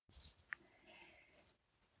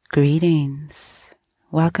Greetings.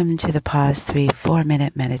 Welcome to the Pause 3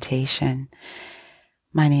 4-minute meditation.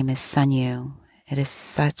 My name is Sunyu. It is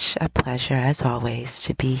such a pleasure, as always,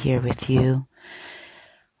 to be here with you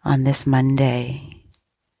on this Monday.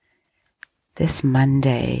 This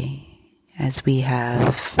Monday, as we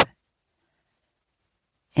have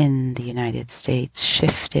in the United States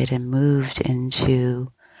shifted and moved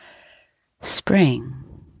into spring.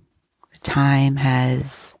 The time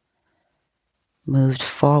has moved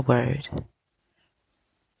forward.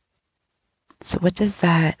 So what does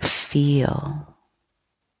that feel?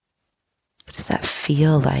 What does that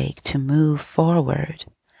feel like to move forward?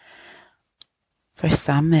 For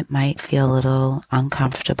some, it might feel a little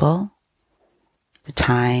uncomfortable, the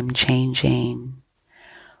time changing.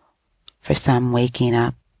 For some, waking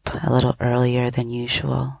up a little earlier than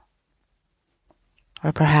usual.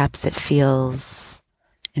 Or perhaps it feels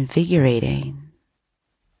invigorating,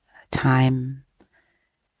 a time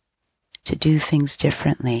to do things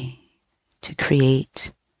differently, to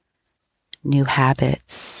create new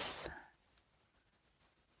habits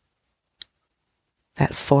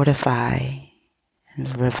that fortify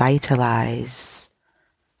and revitalize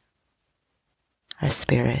our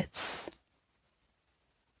spirits.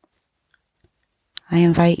 I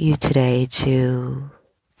invite you today to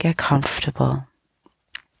get comfortable.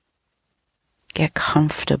 Get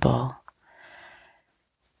comfortable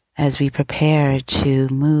as we prepare to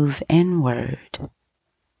move inward.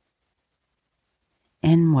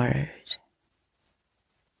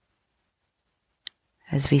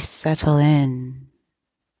 As we settle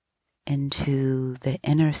into the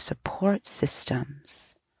inner support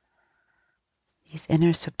systems. These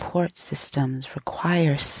inner support systems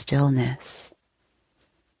require stillness,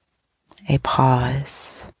 a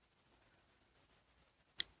pause.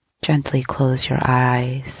 Gently close your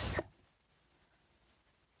eyes.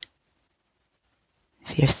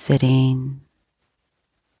 If you're sitting,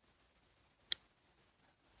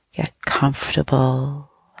 get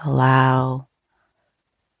comfortable. Allow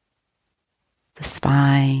the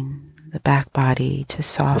spine, the back body to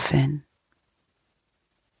soften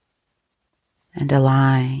and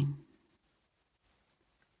align.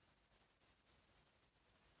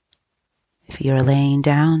 If you're laying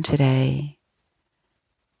down today,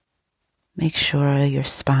 make sure your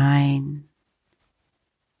spine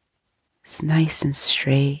is nice and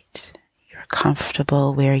straight. You're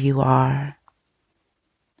comfortable where you are.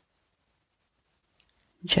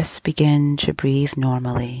 Just begin to breathe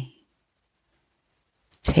normally,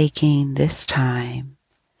 taking this time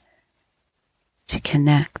to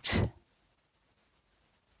connect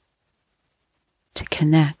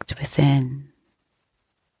within,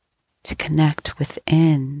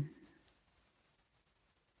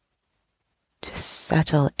 to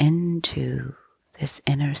settle into this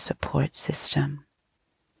inner support system.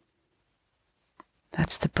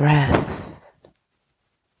 That's the breath.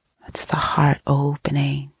 That's the heart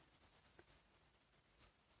opening.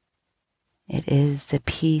 It is the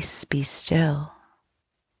peace, be still.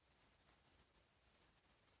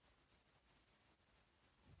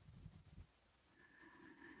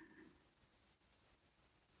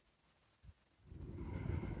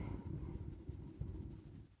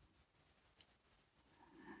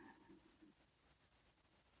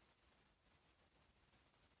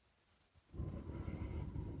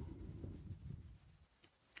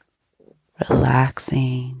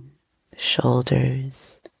 Relaxing the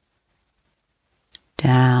shoulders,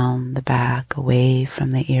 down the back, away from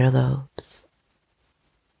the earlobes.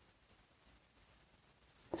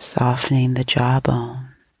 Softening the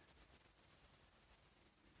jawbone.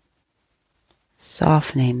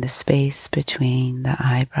 Softening the space between the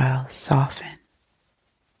eyebrows. Soften.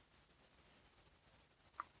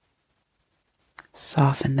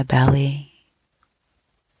 Soften the belly.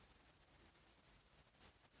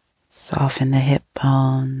 Soften the hip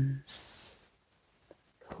bones,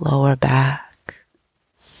 lower back,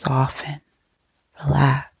 soften,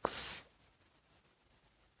 relax.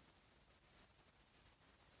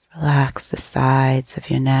 Relax the sides of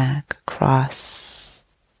your neck, across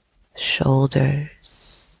the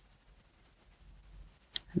shoulders,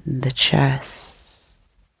 and the chest,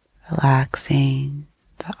 relaxing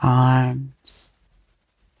the arms,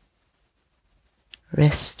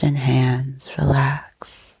 wrists and hands,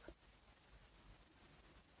 relax.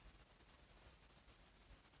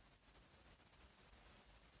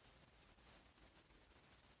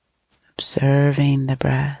 Observing the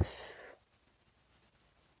breath,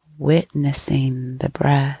 witnessing the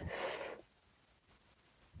breath,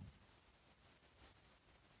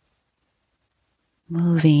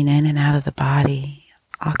 moving in and out of the body,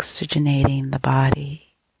 oxygenating the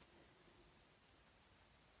body,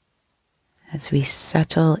 as we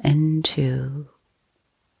settle into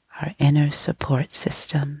our inner support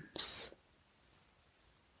systems,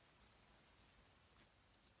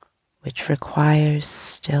 which requires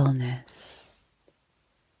stillness,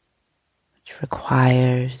 which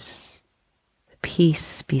requires the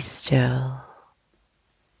peace be still,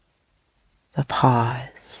 the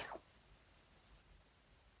pause.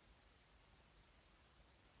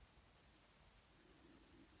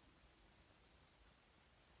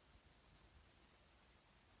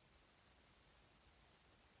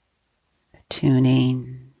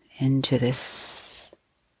 Tuning into this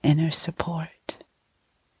inner support.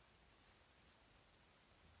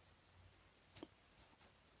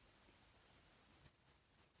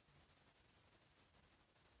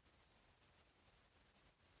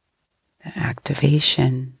 The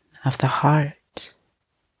activation of the heart.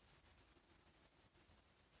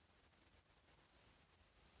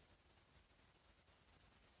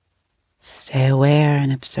 Stay aware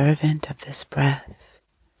and observant of this breath.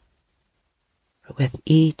 With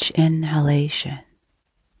each inhalation,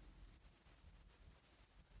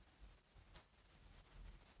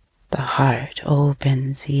 the heart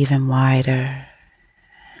opens even wider,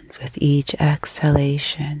 and with each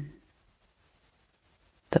exhalation,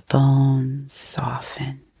 the bones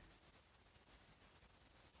soften,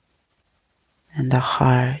 and the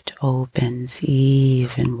heart opens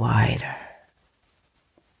even wider.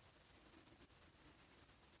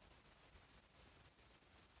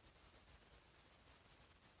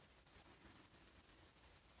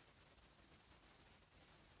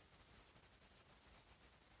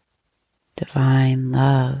 Divine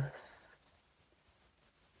love,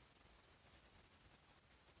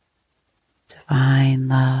 divine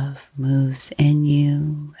love moves in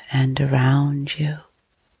you and around you.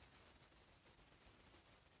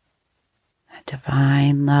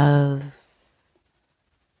 Divine love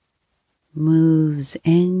moves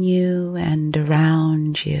in you and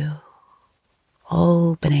around you,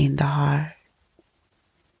 opening the heart,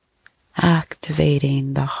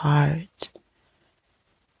 activating the heart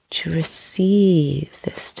to receive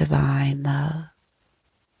this divine love,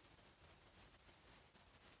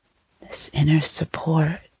 this inner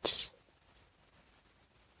support,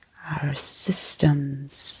 our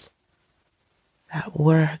systems that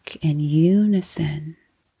work in unison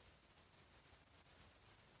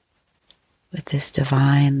with this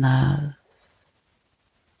divine love.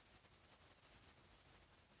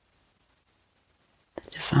 The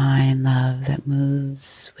divine love that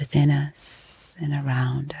moves within us and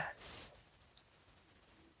around us.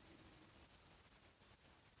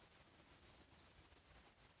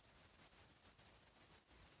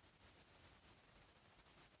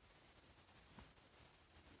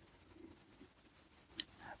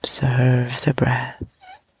 Observe the breath.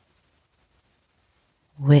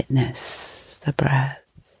 Witness the breath.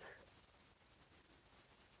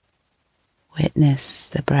 Witness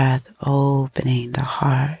the breath opening the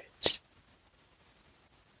heart.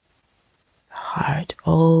 The heart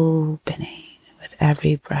opening with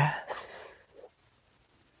every breath.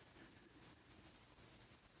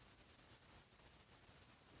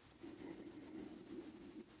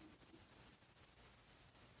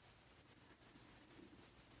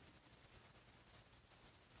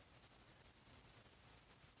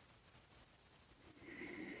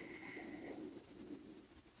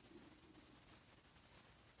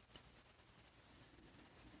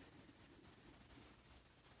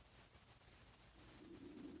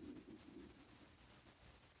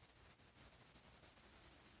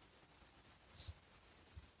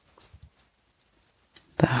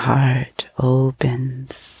 The heart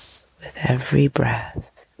opens with every breath.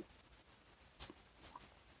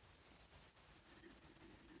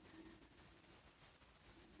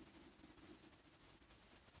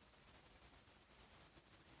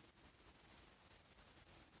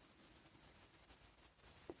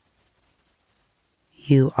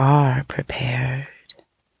 You are prepared.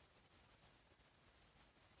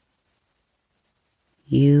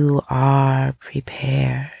 You are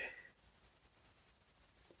prepared.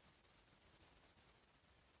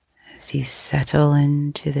 As you settle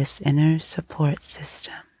into this inner support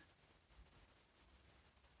system,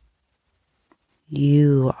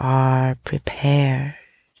 you are prepared.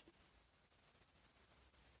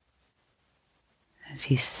 As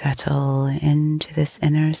you settle into this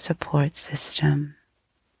inner support system,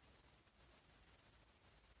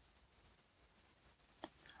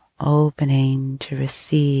 opening to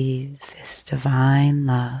receive this divine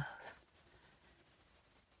love,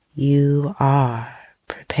 you are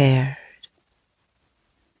prepared.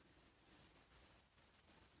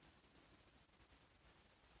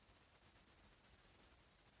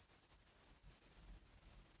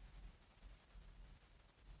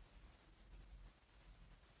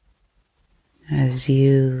 as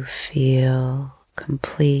you feel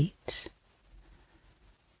complete,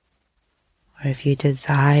 or if you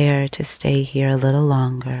desire to stay here a little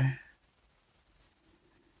longer,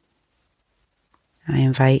 I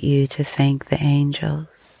invite you to thank the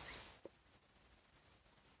angels,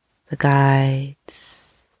 the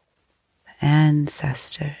guides, the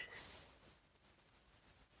ancestors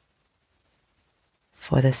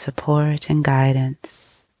for the support and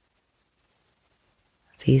guidance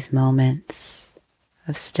of these moments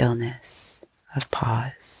of stillness, of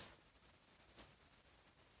pause.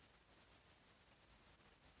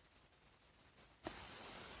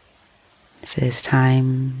 If it is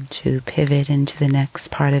time to pivot into the next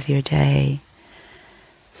part of your day,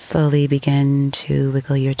 slowly begin to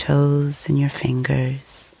wiggle your toes and your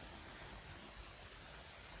fingers,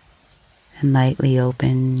 and lightly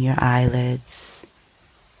open your eyelids,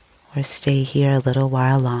 or stay here a little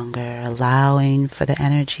while longer, allowing for the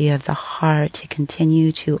energy of the heart to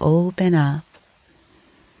continue to open up.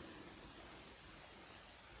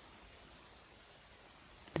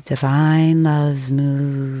 The divine love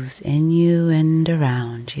moves in you and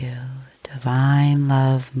around you. Divine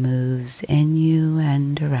love moves in you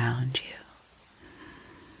and around you.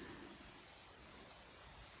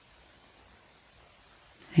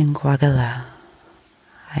 In Guagala,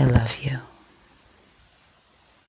 I love you.